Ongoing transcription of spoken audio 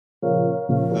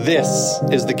This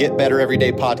is the Get Better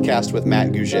Everyday podcast with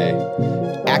Matt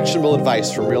Gouget. Actionable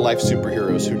advice from real-life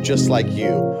superheroes who, just like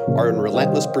you, are in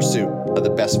relentless pursuit of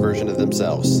the best version of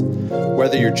themselves.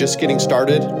 Whether you're just getting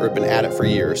started or have been at it for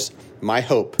years, my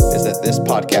hope is that this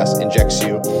podcast injects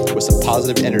you with some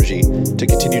positive energy to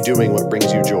continue doing what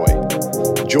brings you joy.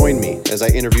 Join me as I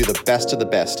interview the best of the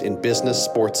best in business,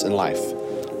 sports, and life.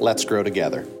 Let's grow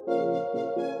together.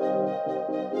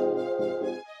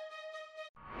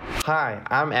 Hi,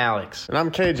 I'm Alex. And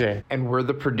I'm KJ. And we're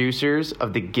the producers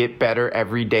of the Get Better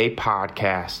Everyday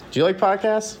podcast. Do you like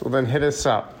podcasts? Well, then hit us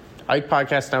up.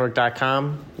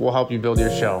 IkePodcastNetwork.com. We'll help you build your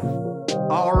show.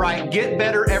 All right, Get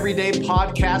Better Everyday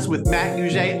podcast with Matt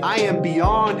Gouget. I am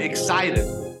beyond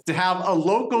excited to have a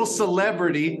local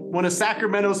celebrity, one of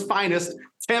Sacramento's finest,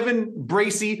 Kevin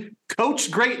Bracy, Coach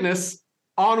Greatness,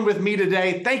 on with me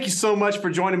today. Thank you so much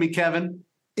for joining me, Kevin.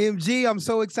 MG, I'm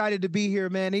so excited to be here,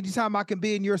 man. Anytime I can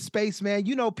be in your space, man,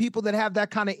 you know, people that have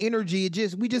that kind of energy,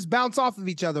 we just bounce off of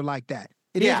each other like that.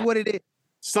 It is what it is.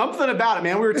 Something about it,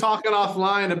 man. We were talking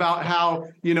offline about how,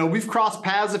 you know, we've crossed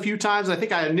paths a few times. I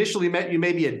think I initially met you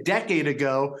maybe a decade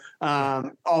ago,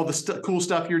 all the cool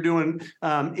stuff you're doing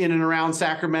in and around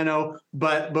Sacramento.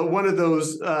 But one of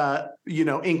those,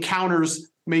 encounters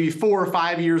maybe 4 or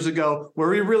 5 years ago where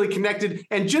we really connected,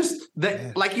 and just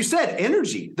that, like you said,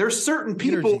 energy. There's certain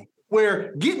people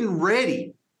where getting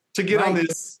ready to get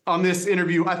on this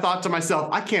interview, I thought to myself,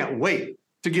 I can't wait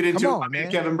to get into it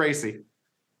with Kevin Bracy.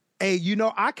 Hey, you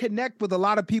know, I connect with a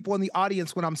lot of people in the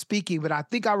audience when I'm speaking, but I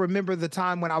think I remember the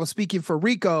time when I was speaking for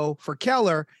Rico, for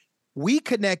Keller, we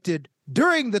connected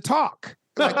during the talk.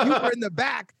 Like you were in the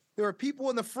back. There were people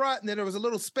in the front, and then there was a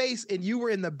little space, and you were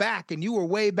in the back, and you were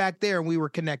way back there, and we were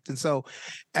connecting. So,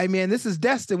 I mean, this is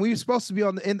destined. We were supposed to be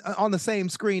on the same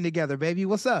screen together, baby.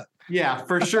 What's up? Yeah,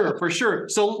 for sure, for sure.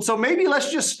 So maybe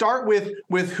let's just start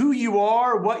with who you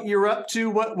are, what you're up to,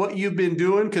 what you've been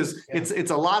doing, because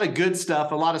it's a lot of good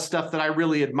stuff, a lot of stuff that I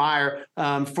really admire.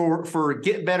 For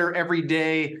Get Better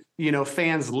Everyday,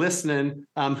 fans listening.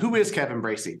 Who is Kevin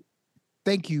Bracy?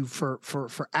 Thank you for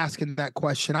asking that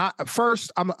question.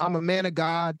 I'm a man of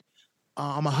God.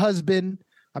 I'm a husband.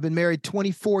 I've been married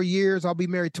 24 years. I'll be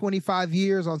married 25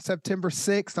 years on September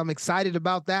 6th. I'm excited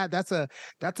about that. That's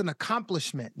an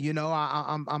accomplishment.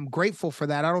 I'm grateful for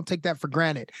that. I don't take that for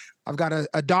granted. I've got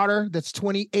a daughter that's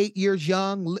 28 years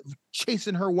young,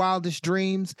 chasing her wildest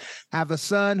dreams. I have a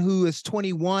son who is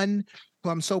 21, who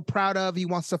I'm so proud of. He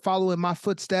wants to follow in my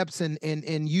footsteps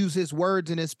and use his words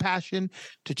and his passion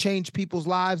to change people's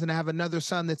lives. And I have another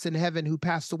son that's in heaven who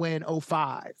passed away in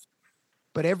 2005.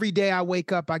 But every day I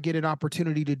wake up, I get an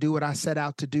opportunity to do what I set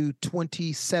out to do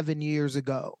 27 years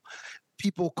ago.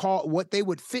 People call what they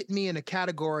would fit me in a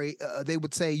category. They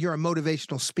would say, you're a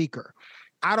motivational speaker.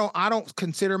 I don't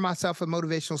consider myself a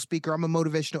motivational speaker. I'm a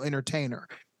motivational entertainer.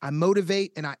 I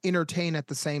motivate and I entertain at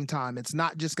the same time. It's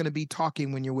not just going to be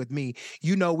talking when you're with me.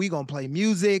 We're going to play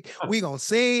music. We're going to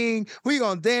sing. We're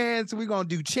going to dance. We're going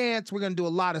to do chants. We're going to do a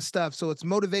lot of stuff. So it's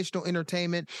motivational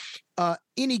entertainment.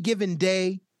 Any given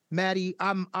day, Maddie,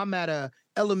 I'm at a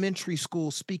elementary school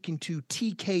speaking to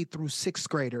TK through 6th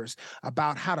graders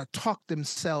about how to talk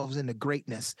themselves into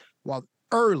greatness while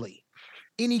early.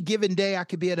 Any given day, I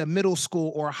could be at a middle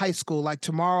school or a high school. Like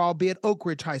tomorrow, I'll be at Oak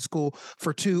Ridge High School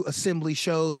for 2 assembly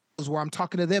shows where I'm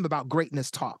talking to them about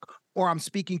greatness talk, or I'm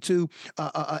speaking to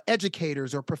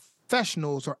educators or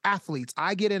professionals or athletes.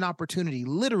 I get an opportunity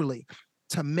literally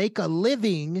to make a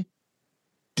living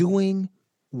doing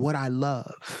what I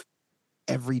love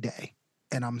every day.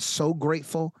 And I'm so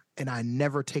grateful, and I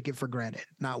never take it for granted.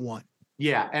 Not one.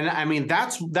 Yeah. And I mean,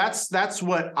 that's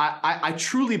what I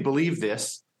truly believe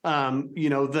this.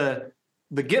 The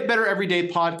Get Better Everyday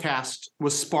podcast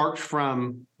was sparked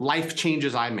from life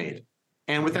changes I made.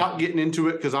 And without getting into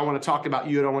it, because I want to talk about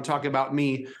you and I want to talk about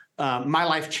me, my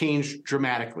life changed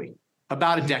dramatically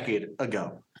about a decade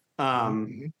ago.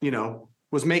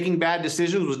 Was making bad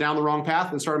decisions, was down the wrong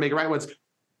path, and started making right ones.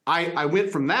 I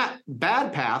went from that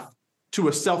bad path to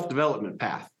a self-development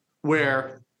path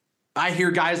where I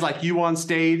hear guys like you on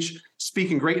stage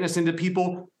speaking greatness into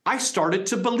people. I started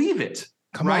to believe it.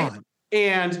 Come on.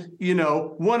 And,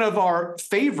 one of our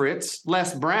favorites,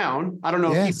 Les Brown, I don't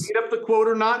know if he made up the quote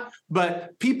or not,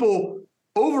 but people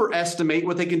overestimate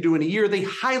what they can do in a year. They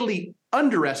highly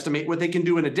underestimate what they can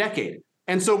do in a decade.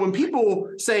 And so when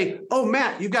people say, oh,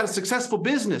 Matt, you've got a successful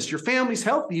business, your family's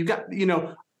healthy, you've got,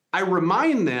 I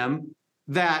remind them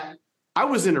that I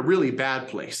was in a really bad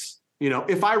place.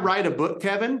 If I write a book,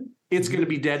 Kevin, it's going to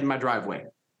be dead in my driveway.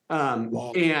 And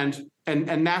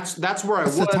that's where I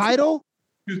was. The title?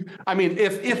 I mean,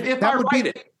 if I write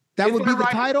it, that would be the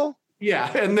title.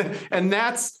 Yeah, and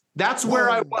that's That's where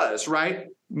I was, right?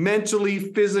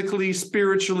 Mentally, physically,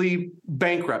 spiritually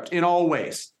bankrupt in all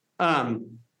ways.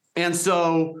 And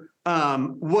so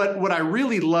what I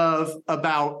really love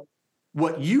about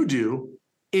what you do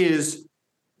is,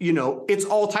 it's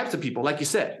all types of people. Like you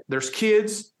said, there's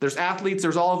kids, there's athletes,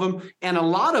 there's all of them. And a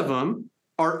lot of them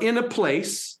are in a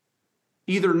place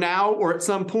either now or at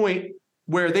some point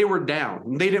where they were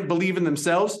down. They didn't believe in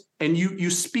themselves, and you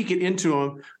speak it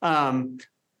into them.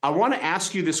 I want to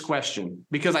ask you this question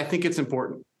because I think it's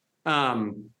important.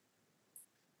 And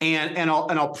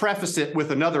I'll preface it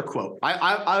with another quote.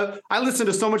 I listen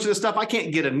to so much of this stuff. I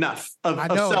can't get enough of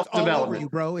self-development. It's all over you,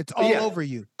 bro. It's all over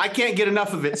you. I can't get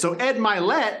enough of it. So Ed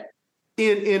Milet,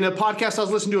 in a podcast I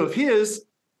was listening to of his,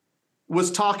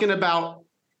 was talking about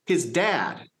his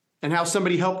dad and how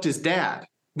somebody helped his dad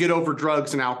get over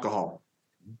drugs and alcohol.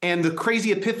 And the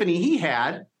crazy epiphany he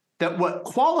had that what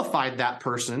qualified that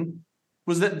person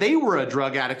was that they were a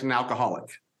drug addict and alcoholic.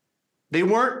 They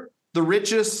weren't the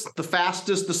richest, the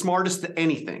fastest, the smartest,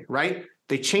 anything, right?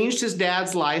 They changed his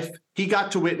dad's life. He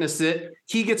got to witness it.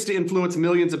 He gets to influence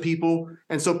millions of people.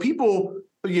 And so people,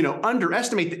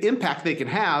 underestimate the impact they can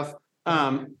have.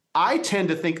 I tend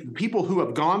to think the people who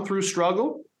have gone through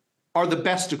struggle are the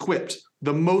best equipped,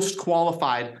 the most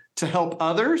qualified to help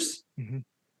others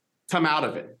come out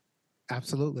of it.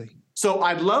 Absolutely. So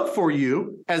I'd love for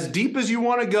you, as deep as you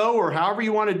want to go or however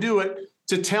you want to do it,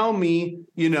 to tell me,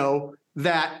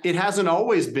 that it hasn't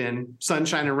always been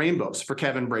sunshine and rainbows for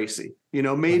Kevin Bracy.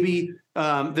 Maybe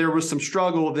there was some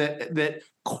struggle that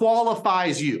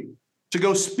qualifies you to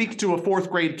go speak to a fourth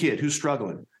grade kid who's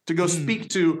struggling, to go speak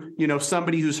to,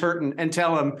 somebody who's hurting and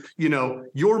tell them,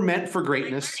 you're meant for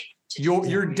greatness.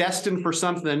 You're destined for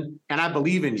something, and I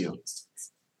believe in you.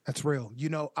 That's real.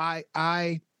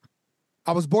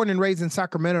 I was born and raised in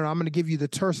Sacramento, and I'm going to give you the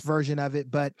terse version of it.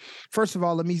 But first of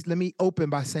all, let me open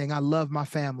by saying I love my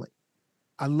family.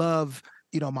 I love,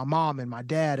 my mom and my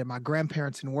dad and my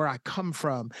grandparents and where I come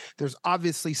from. There's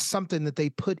obviously something that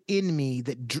they put in me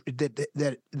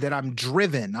that I'm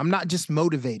driven. I'm not just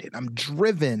motivated. I'm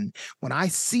driven. When I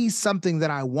see something that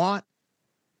I want,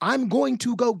 I'm going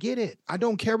to go get it. I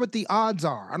don't care what the odds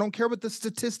are. I don't care what the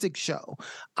statistics show.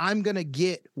 I'm going to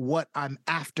get what I'm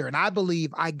after. And I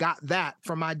believe I got that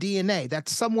from my DNA.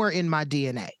 That's somewhere in my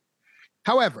DNA.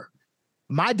 However,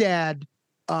 my dad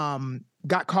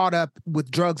got caught up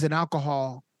with drugs and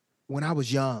alcohol when I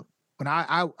was young. When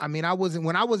I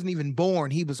wasn't even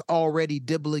born, he was already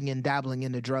dibbling and dabbling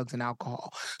into drugs and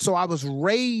alcohol. So I was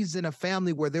raised in a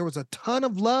family where there was a ton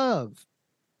of love,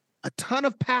 a ton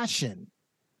of passion.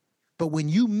 But when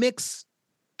you mix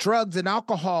drugs and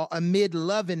alcohol amid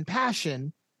love and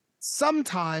passion,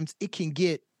 sometimes it can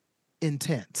get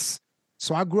intense.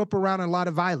 So I grew up around a lot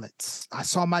of violence. I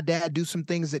saw my dad do some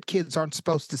things that kids aren't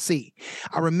supposed to see.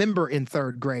 I remember in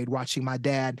third grade watching my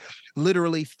dad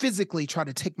literally physically try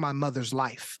to take my mother's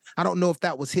life. I don't know if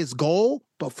that was his goal,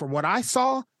 but from what I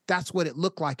saw, that's what it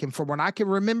looked like. And from what I can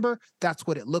remember, that's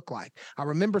what it looked like. I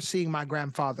remember seeing my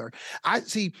grandfather. I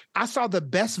saw the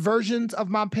best versions of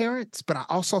my parents, but I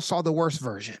also saw the worst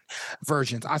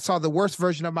versions. I saw the worst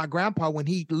version of my grandpa when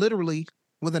he literally,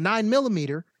 with a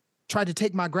 9mm, tried to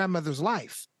take my grandmother's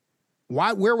life.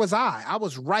 Where was I? I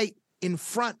was right in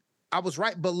front. I was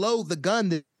right below the gun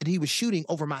that he was shooting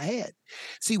over my head.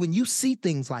 See, when you see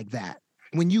things like that,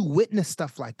 when you witness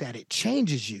stuff like that, it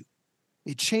changes you.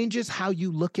 It changes how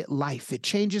you look at life. It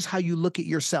changes how you look at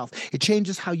yourself. It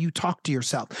changes how you talk to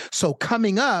yourself. So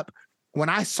coming up, when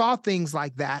I saw things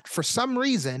like that, for some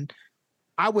reason,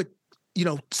 I would,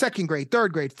 second grade,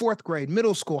 third grade, fourth grade,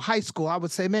 middle school, high school, I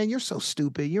would say, man, you're so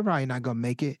stupid. You're probably not going to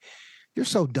make it. You're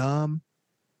so dumb.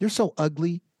 You're so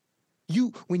ugly.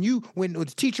 When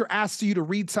the teacher asks you to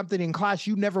read something in class,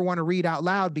 you never want to read out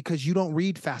loud because you don't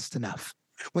read fast enough.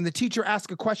 When the teacher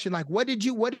asks a question like, what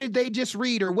did they just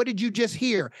read? Or what did you just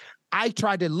hear? I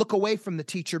tried to look away from the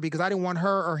teacher because I didn't want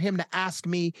her or him to ask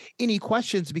me any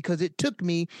questions because it took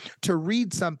me to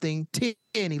read something 10,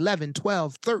 11,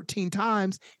 12, 13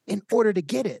 times in order to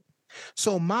get it.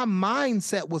 So my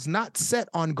mindset was not set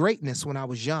on greatness when I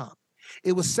was young.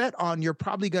 It was set on you're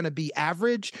probably going to be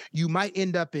average. You might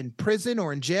end up in prison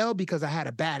or in jail because I had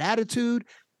a bad attitude.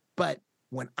 But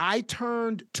when I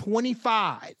turned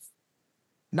 25,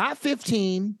 not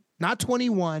 15, not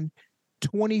 21,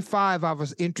 25, I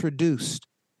was introduced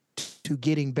to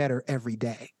getting better every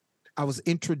day. I was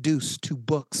introduced to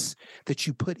books that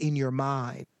you put in your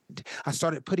mind. I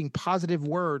started putting positive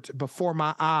words before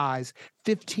my eyes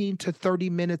 15 to 30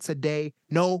 minutes a day,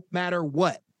 no matter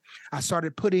what. I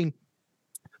started putting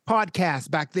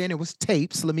podcasts, back then it was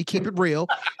tapes, let me keep it real,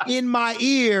 in my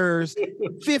ears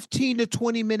 15 to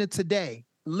 20 minutes a day.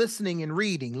 listening and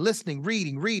reading, listening,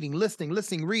 reading, reading, listening,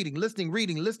 listening, reading, listening,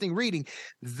 reading, listening, reading.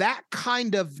 That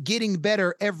kind of getting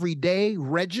better every day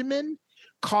regimen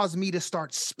caused me to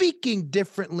start speaking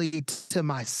differently to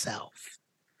myself.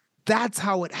 That's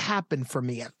how it happened for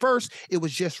me. At first, it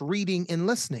was just reading and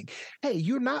listening. Hey,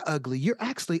 you're not ugly. You're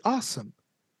actually awesome.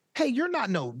 Hey, you're not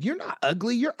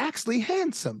ugly. You're actually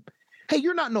handsome. Hey,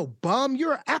 you're not no bum.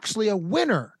 You're actually a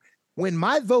winner. When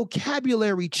my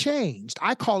vocabulary changed,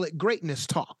 I call it greatness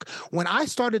talk. When I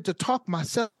started to talk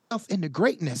myself into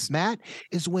greatness, Matt,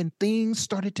 is when things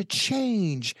started to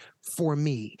change for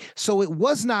me. So it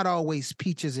was not always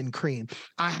peaches and cream.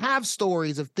 I have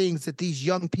stories of things that these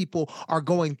young people are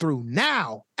going through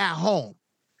now at home.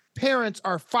 Parents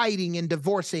are fighting and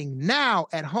divorcing now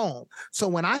at home. So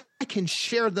when I can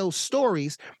share those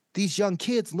stories, these young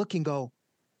kids look and go,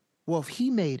 well, if he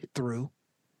made it through,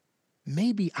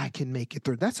 maybe I can make it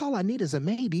through. That's all I need is a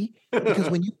maybe. Because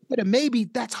when you put a maybe,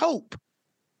 that's hope.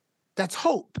 That's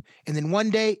hope. And then one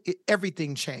day,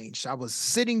 everything changed. I was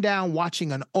sitting down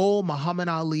watching an old Muhammad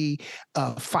Ali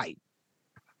fight.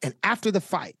 And after the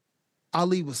fight,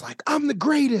 Ali was like, I'm the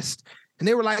greatest. And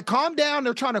they were like, calm down.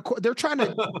 They're trying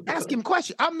to ask him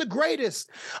questions. I'm the greatest.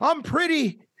 I'm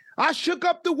pretty. I shook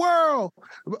up the world.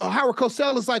 Howard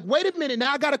Cosell is like, wait a minute.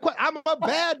 Now I got a question. I'm a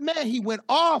bad man. He went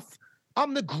off.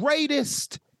 I'm the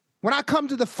greatest. When I come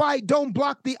to the fight, don't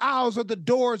block the aisles or the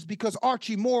doors because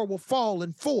Archie Moore will fall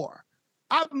in 4.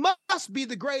 I must be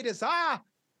the greatest.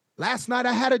 Last night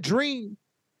I had a dream.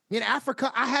 In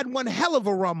Africa, I had one hell of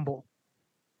a rumble.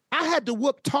 I had to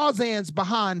whoop Tarzan's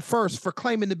behind first for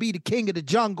claiming to be the king of the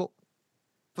jungle.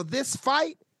 For this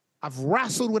fight, I've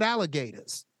wrestled with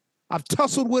alligators. I've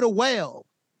tussled with a whale.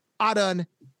 I done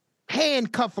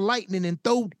handcuff lightning and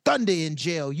throw thunder in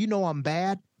jail. You know I'm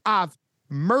bad. I've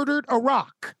murdered a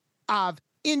rock. I've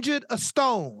injured a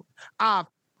stone. I've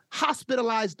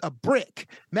hospitalized a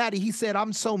brick. Maddie, he said,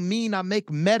 I'm so mean I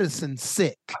make medicine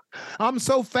sick. I'm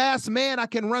so fast, man, I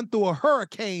can run through a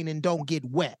hurricane and don't get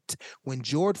wet. When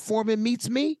George Foreman meets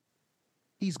me,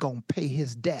 he's gonna pay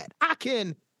his debt. I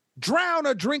can drown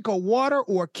a drink of water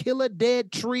or kill a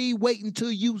dead tree. Wait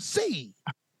until you see.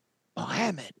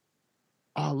 Muhammad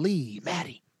Ali,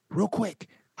 Maddie, real quick,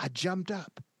 I jumped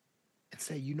up and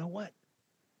said, you know what?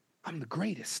 I'm the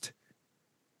greatest.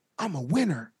 I'm a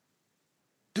winner.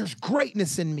 There's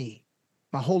greatness in me.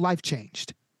 My whole life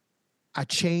changed. I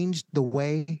changed the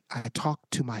way I talk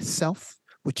to myself,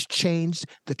 which changed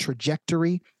the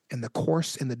trajectory and the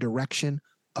course and the direction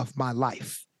of my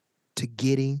life to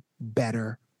getting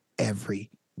better every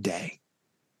day.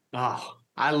 Oh,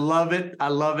 I love it. I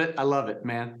love it. I love it,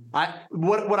 man.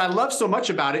 What I love so much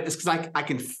about it is because I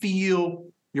can feel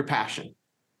your passion.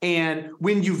 And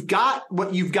when you've got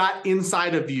what you've got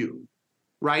inside of you,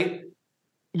 right?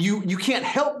 You can't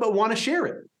help but want to share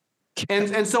it.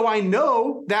 And so I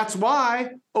know that's why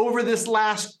over this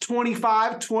last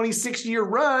 25, 26 year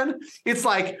run, it's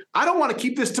like, I don't want to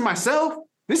keep this to myself.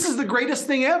 This is the greatest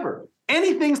thing ever.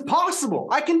 Anything's possible.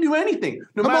 I can do anything.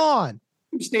 No Come matter on.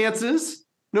 circumstances,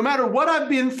 no matter what I've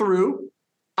been through,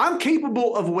 I'm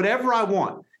capable of whatever I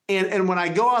want. And when I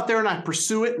go out there and I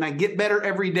pursue it and I get better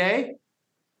every day,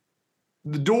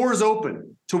 the doors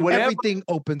open to whatever. Everything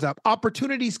opens up.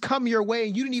 Opportunities come your way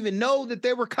and you didn't even know that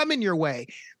they were coming your way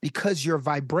because your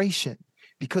vibration,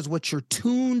 because what you're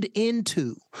tuned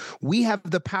into. We have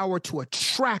the power to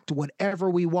attract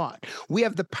whatever we want. We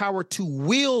have the power to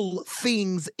will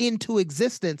things into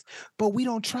existence, but we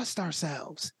don't trust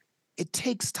ourselves. It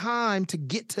takes time to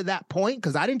get to that point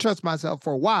because I didn't trust myself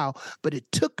for a while, but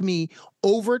it took me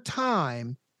over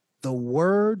time. The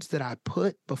words that I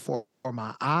put before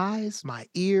my eyes, my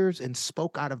ears, and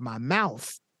spoke out of my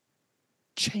mouth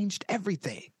changed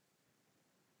everything.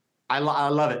 I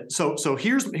love it. So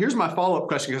here's my follow-up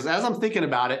question, because as I'm thinking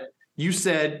about it, you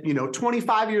said,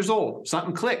 25 years old,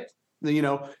 something clicked,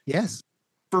 Yes.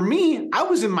 For me, I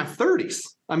was in my 30s.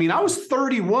 I mean, I was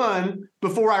 31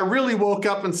 before I really woke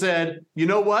up and said, you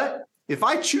know what? If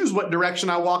I choose what direction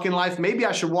I walk in life, maybe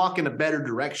I should walk in a better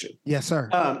direction. Yes, sir.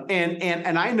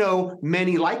 And I know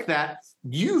many like that.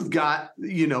 You've got,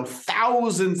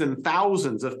 thousands and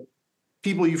thousands of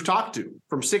people you've talked to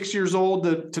from 6 years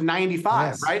old to 95,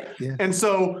 Yes. right? Yeah. And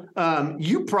so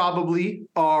you probably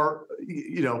are,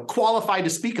 qualified to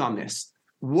speak on this.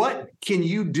 What can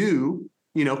you do,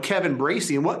 Kevin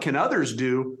Bracy, and what can others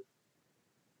do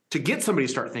to get somebody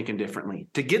to start thinking differently,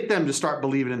 to get them to start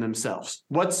believing in themselves?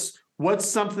 What's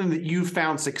something that you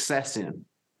found success in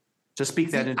to speak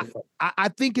that into? I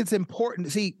think it's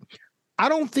important. See, I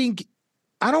think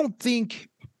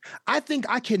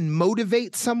I can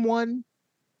motivate someone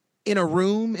in a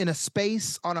room, in a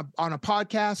space, on a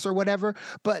podcast or whatever,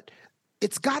 but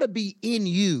it's got to be in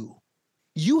you.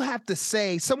 You have to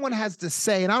say, someone has to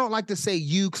say, and I don't like to say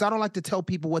you because I don't like to tell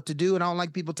people what to do, and I don't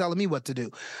like people telling me what to do.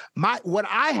 What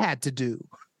I had to do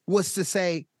was to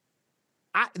say,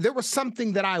 there was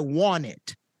something that I wanted,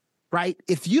 right?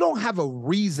 If you don't have a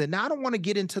reason, now I don't want to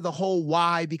get into the whole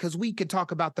why, because we could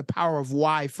talk about the power of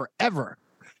why forever,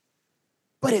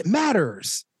 but it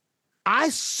matters. I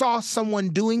saw someone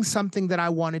doing something that I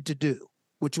wanted to do,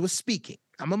 which was speaking.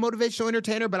 I'm a motivational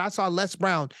entertainer, but I saw Les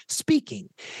Brown speaking,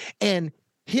 and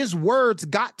his words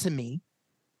got to me,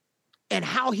 and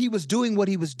how he was doing what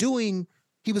he was doing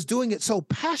it so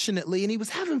passionately, and he was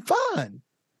having fun.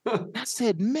 I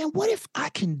said, man, what if I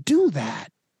can do that?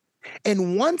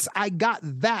 And once I got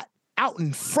that out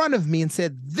in front of me and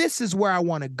said, this is where I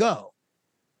want to go,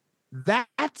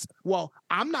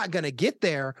 I'm not going to get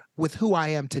there with who I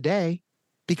am today,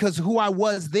 because who I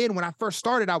was then when I first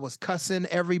started, I was cussing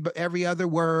every other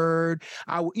word.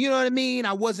 You know what I mean?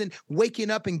 I wasn't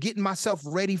waking up and getting myself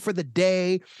ready for the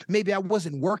day. Maybe I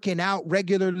wasn't working out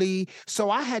regularly. So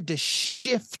I had to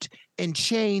shift and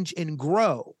change and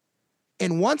grow.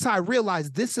 And once I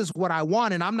realized this is what I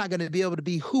want, and I'm not going to be able to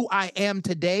be who I am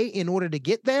today in order to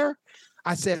get there,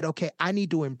 I said, okay, I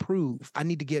need to improve. I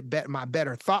need to get my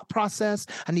better thought process.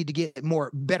 I need to get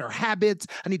better habits.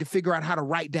 I need to figure out how to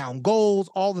write down goals,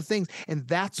 all the things. And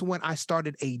that's when I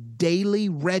started a daily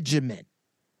regimen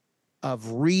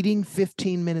of reading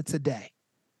 15 minutes a day.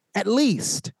 At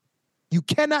least. You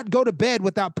cannot go to bed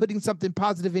without putting something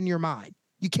positive in your mind.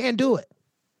 You can't do it.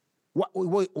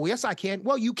 Well, yes, I can.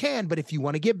 Well, you can, but if you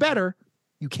want to get better,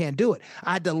 you can't do it.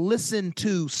 I had to listen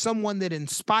to someone that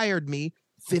inspired me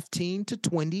 15 to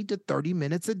 20 to 30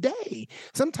 minutes a day.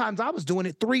 Sometimes I was doing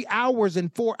it 3 hours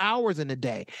and 4 hours in a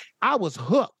day. I was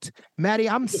hooked. Maddie,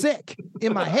 I'm sick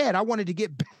in my head. I wanted to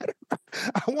get better.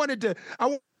 I wanted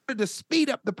to speed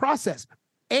up the process.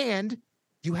 And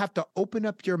you have to open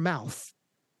up your mouth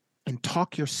and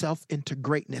talk yourself into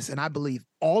greatness. And I believe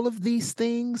all of these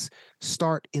things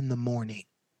start in the morning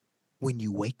when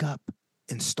you wake up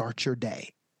and start your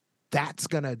day. That's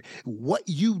what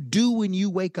you do when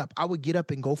you wake up. I would get up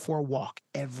and go for a walk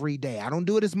every day. I don't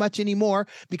do it as much anymore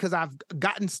because I've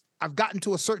gotten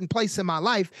to a certain place in my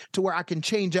life to where I can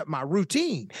change up my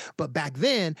routine. But back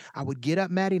then I would get up,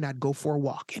 Maddie, and I'd go for a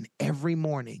walk. And every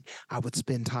morning I would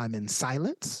spend time in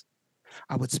silence.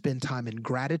 I would spend time in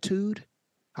gratitude.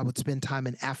 I would spend time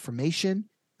in affirmation,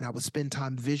 and I would spend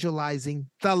time visualizing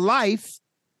the life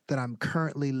that I'm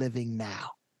currently living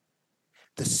now.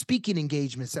 The speaking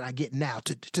engagements that I get now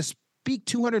to speak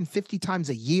 250 times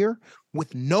a year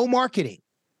with no marketing.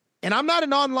 And I'm not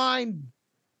an online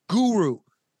guru.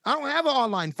 I don't have an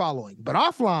online following, but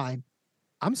offline,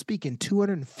 I'm speaking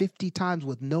 250 times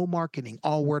with no marketing,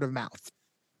 all word of mouth.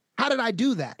 How did I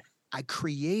do that? I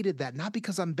created that, not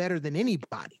because I'm better than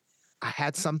anybody. I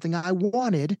had something I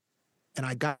wanted, and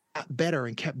I got better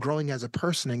and kept growing as a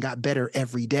person and got better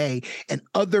every day. And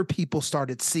other people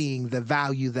started seeing the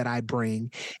value that I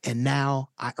bring. And now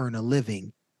I earn a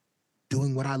living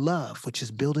doing what I love, which is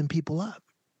building people up.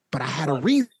 But I had a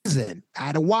reason. I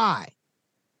had a why.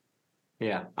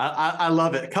 Yeah, I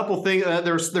love it. A couple things.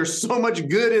 There's so much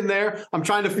good in there. I'm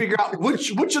trying to figure out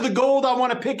which of the gold I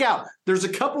want to pick out. There's a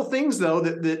couple things, though,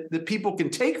 that people can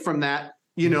take from that,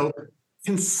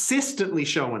 consistently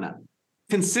showing up.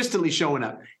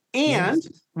 And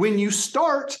when you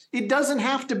start, it doesn't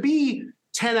have to be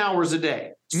 10 hours a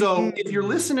day. So if you're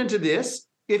listening to this,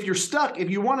 if you're stuck, if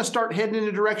you want to start heading in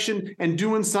a direction and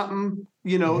doing something,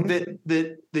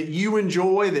 that you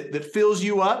enjoy, that fills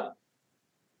you up.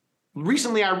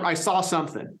 Recently, I saw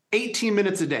something. 18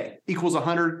 minutes a day equals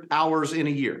 100 hours in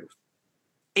a year.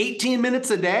 18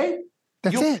 minutes a day,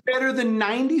 you'll be better than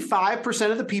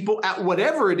 95% of the people at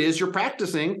whatever it is you're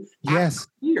practicing a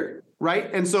year, right?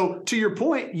 And so to your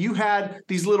point, you had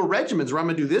these little regimens where I'm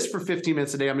going to do this for 15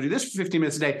 minutes a day. I'm going to do this for 15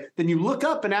 minutes a day. Then you look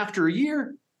up, and after a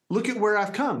year, look at where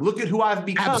I've come. Look at who I've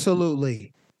become.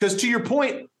 Absolutely. Because to your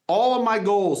point, all of my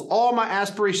goals, all my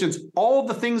aspirations, all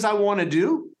the things I want to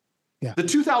do, the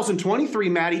 2023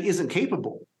 Maddie isn't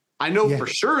capable. I know for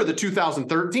sure the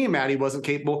 2013 Maddie wasn't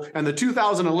capable, and the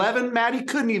 2011 Maddie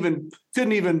couldn't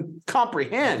even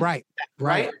comprehend.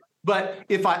 Right. But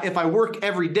if I work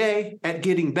every day at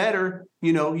getting better,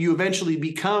 you eventually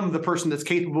become the person that's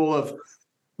capable of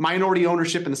minority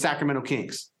ownership in the Sacramento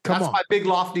Kings. That's my big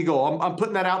lofty goal. I'm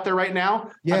putting that out there right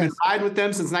now. Yes. I've been riding with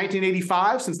them since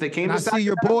 1985, since they came to Sacramento. I see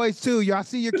your boys too. Y'all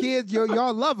see your kids.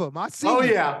 Y'all love them. I see. Oh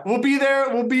yeah, we'll be there.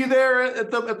 We'll be there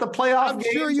at the playoff I'm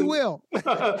games. sure you will.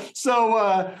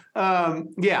 So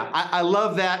I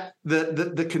love that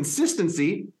the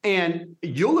consistency, and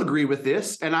you'll agree with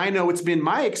this. And I know it's been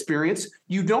my experience.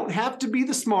 You don't have to be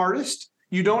the smartest.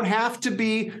 You don't have to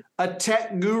be a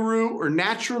tech guru or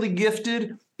naturally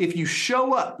gifted. If you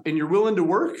show up and you're willing to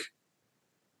work,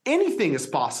 anything is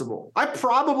possible. I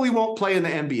probably won't play in the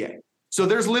NBA. So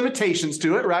there's limitations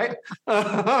to it, right?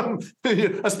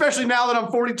 Especially now that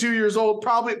I'm 42 years old,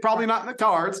 probably not in the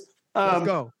cards. Let's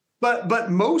go.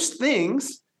 But most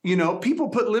things, people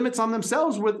put limits on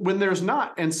themselves when there's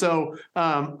not. And so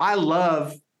I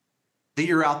love that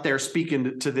you're out there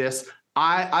speaking to this.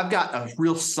 I've got a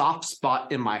real soft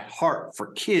spot in my heart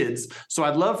for kids. So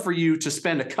I'd love for you to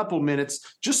spend a couple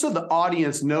minutes just so the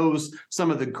audience knows some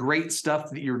of the great stuff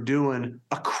that you're doing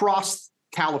across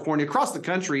California, across the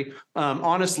country,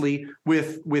 honestly,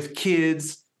 with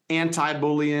kids,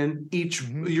 anti-bullying, each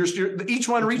one,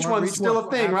 reach one is still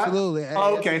a thing, right? Absolutely.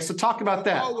 Oh, okay, so talk about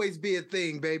that. It'll always be a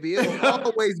thing, baby.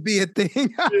 It'll always be a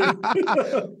thing.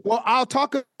 Well, I'll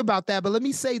talk about that, but let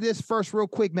me say this first real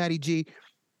quick, Matty G.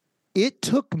 It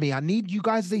took me, I need you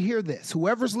guys to hear this.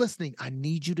 Whoever's listening, I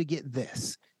need you to get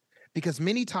this. Because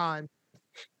many times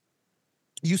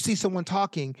you see someone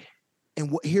talking,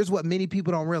 and here's what many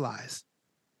people don't realize.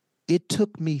 It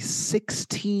took me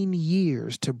 16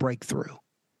 years to break through.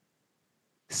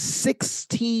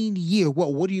 16 years.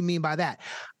 Well, what do you mean by that?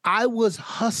 I was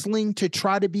hustling to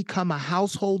try to become a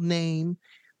household name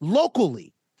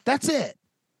locally. That's it.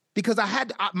 Because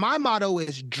my motto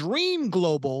is dream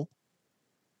global,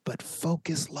 but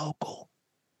focus local.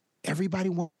 Everybody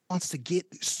wants to get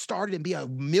started and be a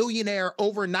millionaire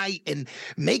overnight and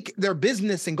make their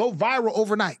business and go viral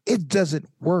overnight. It doesn't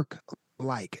work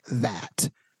like that.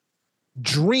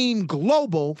 Dream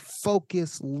global,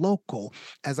 focus local.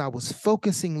 As I was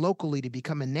focusing locally to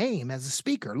become a name as a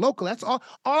speaker, local, that's all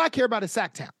I care about is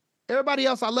Sacktown. Everybody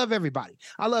else, I love everybody.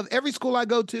 I love every school I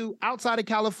go to outside of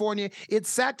California.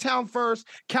 It's Sacktown first,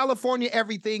 California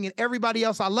everything, and everybody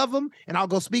else, I love them, and I'll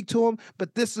go speak to them.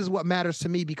 But this is what matters to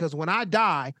me, because when I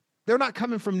die, they're not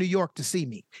coming from New York to see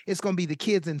me. It's going to be the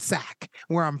kids in Sac,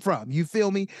 where I'm from. You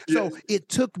feel me? Yes. So it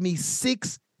took me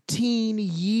 16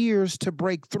 years to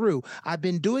break through. I've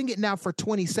been doing it now for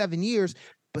 27 years,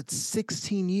 but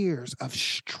 16 years of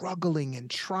struggling and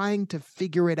trying to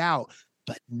figure it out,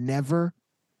 but never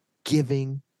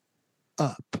giving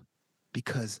up,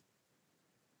 because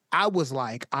I was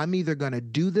like, I'm either going to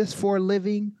do this for a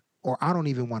living or I don't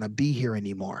even want to be here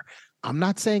anymore. I'm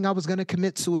not saying I was going to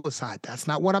commit suicide. That's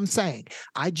not what I'm saying.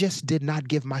 I just did not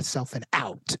give myself an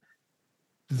out.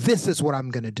 This is what I'm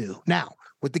going to do. Now,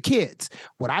 with the kids,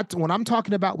 when I'm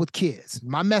talking about with kids,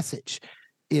 my message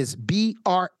is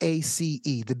BRACE.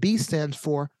 The B stands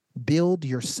for build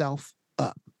yourself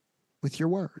up with your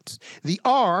words. The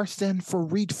R stands for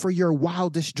reach for your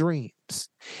wildest dreams.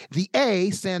 The A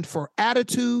stands for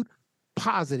attitude,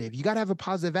 positive. You got to have a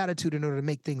positive attitude in order to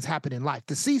make things happen in life.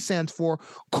 The C stands for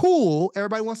cool.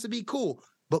 Everybody wants to be cool,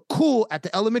 but cool at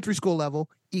the elementary school level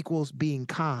equals being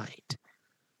kind.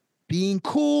 Being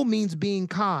cool means being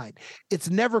kind. It's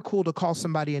never cool to call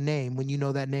somebody a name when you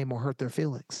know that name will hurt their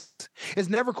feelings. It's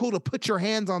never cool to put your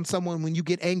hands on someone when you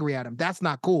get angry at them. That's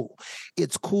not cool.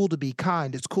 It's cool to be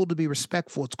kind. It's cool to be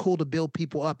respectful. It's cool to build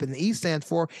people up. And the E stands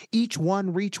for each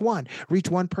one, reach one. Reach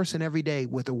one person every day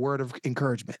with a word of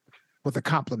encouragement, with a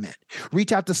compliment.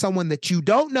 Reach out to someone that you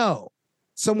don't know,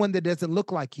 someone that doesn't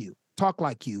look like you, talk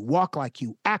like you, walk like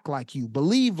you, act like you,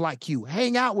 believe like you,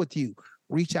 hang out with you.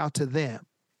 Reach out to them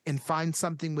and find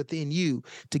something within you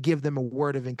to give them a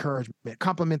word of encouragement.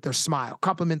 Compliment their smile,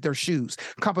 compliment their shoes,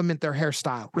 compliment their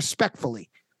hairstyle. Respectfully,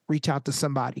 reach out to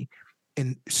somebody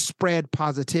and spread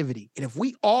positivity. And if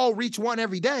we all reach one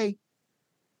every day,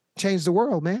 change the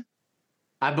world, man.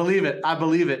 I believe it. I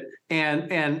believe it.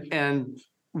 And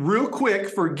real quick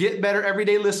for Get Better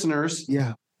Everyday listeners,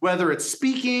 whether it's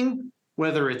speaking,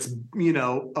 whether it's,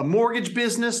 a mortgage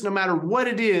business, no matter what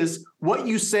it is, what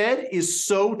you said is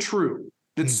so true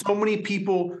that so many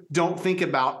people don't think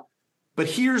about. But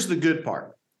here's the good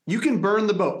part. You can burn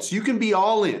the boats. You can be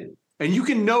all in, and you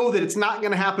can know that it's not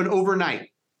going to happen overnight.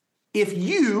 If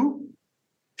you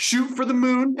shoot for the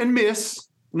moon and miss,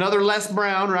 another Les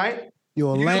Brown, right?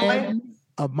 You'll land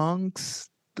amongst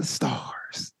the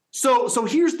stars. So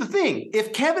here's the thing.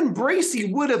 If Kevin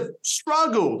Bracy would have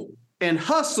struggled and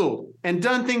hustled and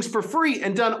done things for free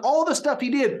and done all the stuff he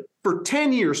did for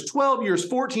 10 years, 12 years,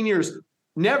 14 years,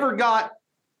 never got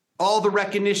all the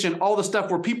recognition, all the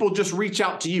stuff where people just reach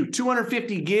out to you.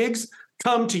 250 gigs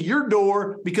come to your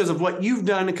door because of what you've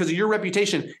done and because of your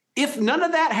reputation. If none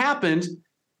of that happened,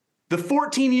 the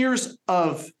 14 years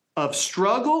of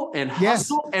struggle and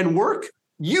hustle and work,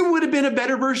 you would have been a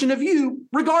better version of you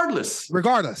regardless.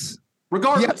 Regardless.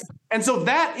 Yes. And so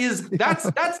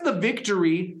that's the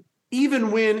victory,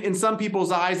 even when in some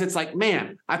people's eyes, it's like,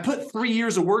 man, I put 3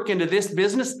 years of work into this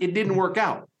business. It didn't work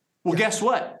out. Well, guess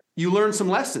what? You learned some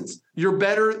lessons. You're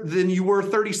better than you were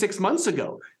 36 months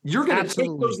ago. You're going to take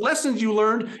those lessons you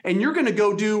learned and you're going to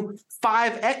go do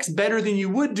 5x better than you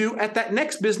would do at that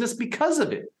next business because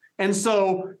of it. And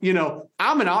so, you know,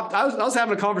 I was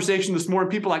having a conversation this morning.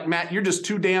 People like, Matt, you're just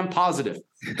too damn positive.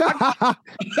 All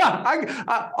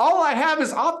I have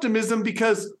is optimism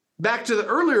because back to the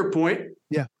earlier point,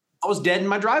 I was dead in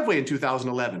my driveway in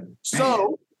 2011.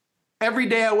 So every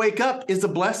day I wake up is a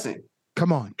blessing.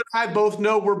 Come on. I both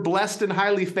know we're blessed and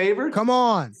highly favored. Come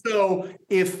on. So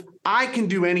if I can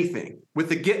do anything with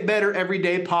the Get Better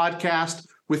Everyday podcast,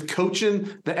 with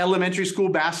coaching the elementary school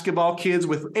basketball kids,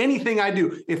 with anything I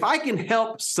do, if I can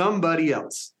help somebody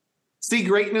else see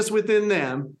greatness within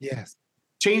them,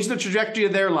 change the trajectory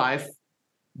of their life,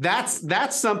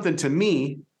 that's something to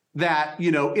me that,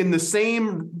 you know, in the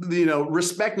same, you know,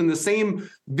 respect and the same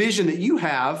vision that you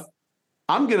have,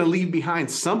 I'm going to leave behind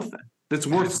something that's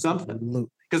worth something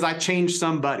because I changed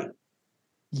somebody.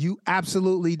 You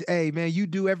absolutely, hey man, you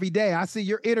do every day. I see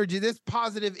your energy. This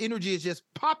positive energy is just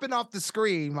popping off the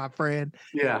screen, my friend.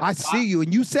 Yeah. I see you.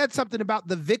 And you said something about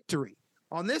the victory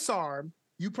on this arm.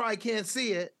 You probably can't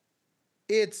see it.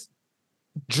 It's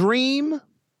dream,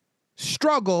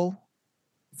 struggle,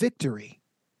 victory.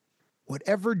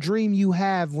 Whatever dream you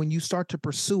have, when you start to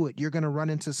pursue it, you're going to run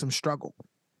into some struggle.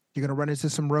 You're going to run into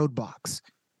some roadblocks.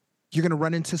 You're going to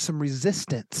run into some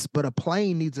resistance, but a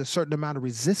plane needs a certain amount of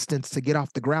resistance to get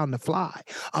off the ground to fly.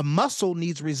 A muscle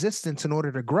needs resistance in order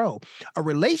to grow. A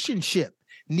relationship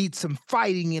needs some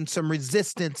fighting and some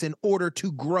resistance in order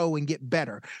to grow and get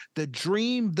better. The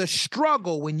dream, the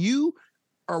struggle, when you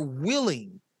are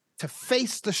willing to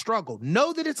face the struggle,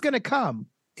 know that it's going to come.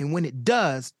 And when it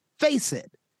does, face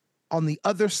it. On the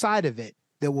other side of it,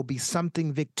 there will be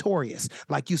something victorious.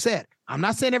 Like you said, I'm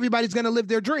not saying everybody's going to live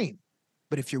their dream.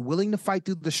 But if you're willing to fight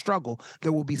through the struggle,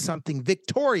 there will be something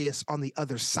victorious on the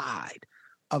other side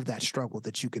of that struggle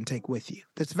that you can take with you.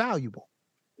 That's valuable.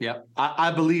 Yeah,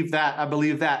 I believe that. I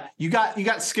believe that. You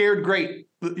got Scared Great,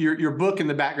 your book in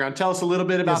the background. Tell us a little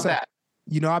bit about that.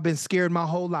 You know, I've been scared my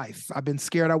whole life. I've been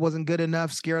scared I wasn't good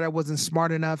enough, scared I wasn't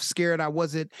smart enough, scared I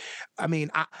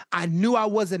knew I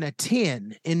wasn't a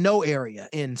 10 in no area,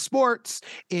 in sports,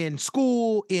 in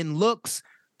school, in looks,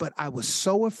 but I was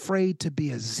so afraid to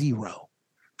be a 0.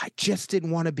 I just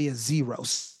didn't want to be a 0.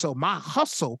 So my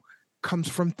hustle comes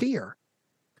from fear.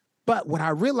 But what I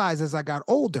realized as I got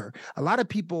older, a lot of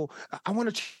people, I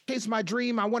want to chase my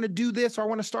dream. I want to do this, or I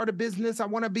want to start a business. I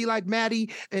want to be like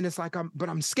Maddie. And it's like, but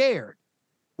I'm scared.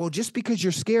 Well, just because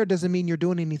you're scared doesn't mean you're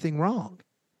doing anything wrong.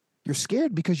 You're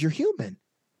scared because you're human.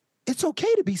 It's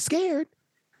okay to be scared.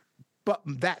 But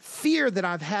that fear that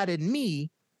I've had in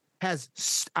me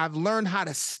I've learned how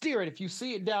to steer it. If you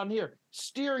see it down here,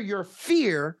 steer your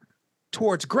fear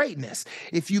towards greatness.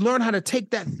 If you learn how to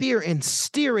take that fear and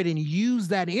steer it and use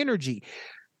that energy,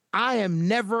 I'm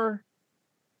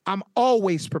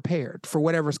always prepared for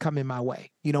whatever's coming my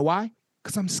way. You know why?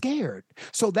 Because I'm scared.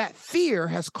 So that fear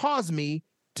has caused me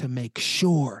to make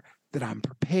sure that I'm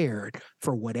prepared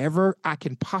for whatever I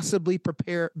can possibly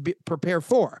prepare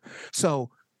for. So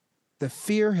the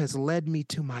fear has led me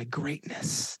to my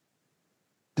greatness.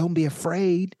 Don't be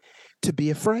afraid to be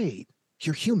afraid.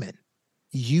 You're human.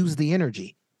 Use the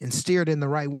energy and steer it in the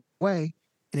right way,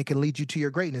 and it can lead you to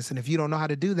your greatness. And if you don't know how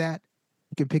to do that,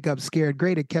 you can pick up Scared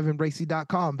Great at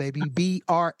kevinbracy.com, baby.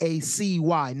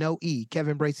 BRACY, no E,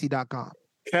 kevinbracy.com.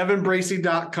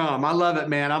 kevinbracy.com. I love it,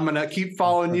 man. I'm going to keep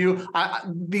following you.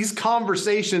 These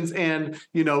conversations and,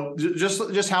 you know,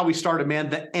 just how we started, man,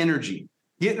 the energy,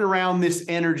 getting around this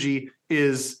energy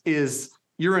is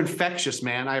you're infectious,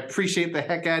 man. I appreciate the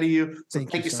heck out of you. So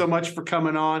thank you so much for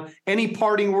coming on. Any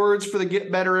parting words for the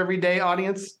Get Better Everyday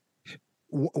audience?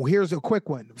 Here's a quick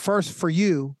one. First, for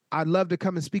you, I'd love to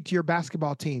come and speak to your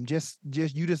basketball team. Just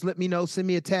let me know. Send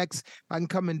me a text. I can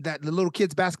come in the little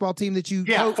kids basketball team that you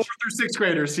coach. 4th through 6th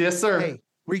graders. Yes, sir. Hey,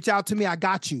 reach out to me. I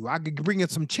got you. I could bring in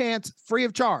some chants free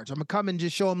of charge. I'm going to come and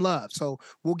just show them love. So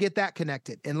we'll get that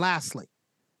connected. And lastly,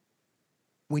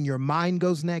 when your mind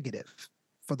goes negative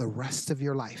for the rest of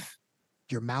your life,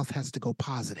 your mouth has to go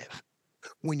positive.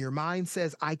 When your mind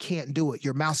says, I can't do it,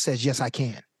 your mouth says, yes, I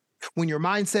can. When your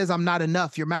mind says, I'm not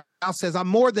enough, your mouth says, I'm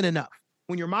more than enough.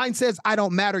 When your mind says, I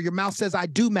don't matter, your mouth says, I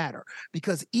do matter.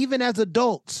 Because even as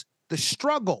adults, the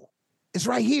struggle is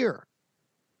right here.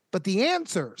 But the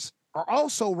answers are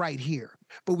also right here.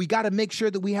 But we got to make sure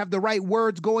that we have the right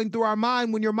words going through our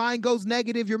mind. When your mind goes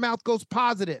negative, your mouth goes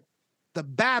positive. The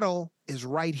battle is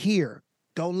right here.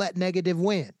 Don't let negative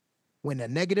win. When a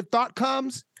negative thought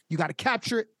comes, you got to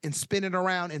capture it and spin it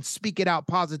around and speak it out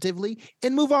positively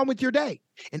and move on with your day.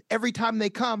 And every time they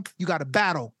come, you got to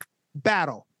battle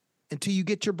until you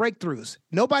get your breakthroughs.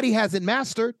 Nobody has it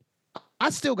mastered. I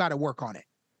still got to work on it.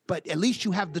 But at least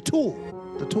you have the tool.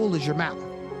 The tool is your mouth.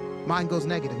 Mind goes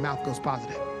negative, mouth goes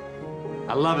positive.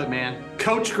 I love it, man.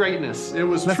 Coach Greatness. It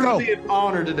was truly an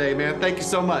honor today, man. Thank you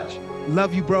so much.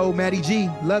 Love you, bro. Matty G.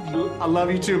 Love you. I love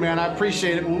you too, man. I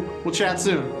appreciate it. We'll chat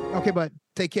soon. Okay, bud.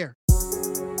 Take care.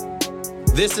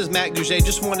 This is Matt Gouget.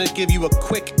 Just wanted to give you a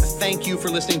quick thank you for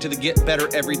listening to the Get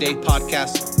Better Everyday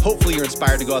podcast. Hopefully you're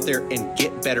inspired to go out there and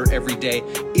get better every day.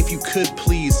 If you could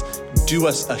please do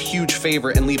us a huge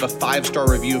favor and leave a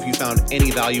 5-star review if you found any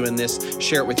value in this.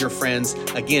 Share it with your friends.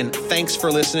 Again, thanks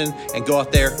for listening and go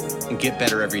out there and get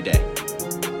better every day.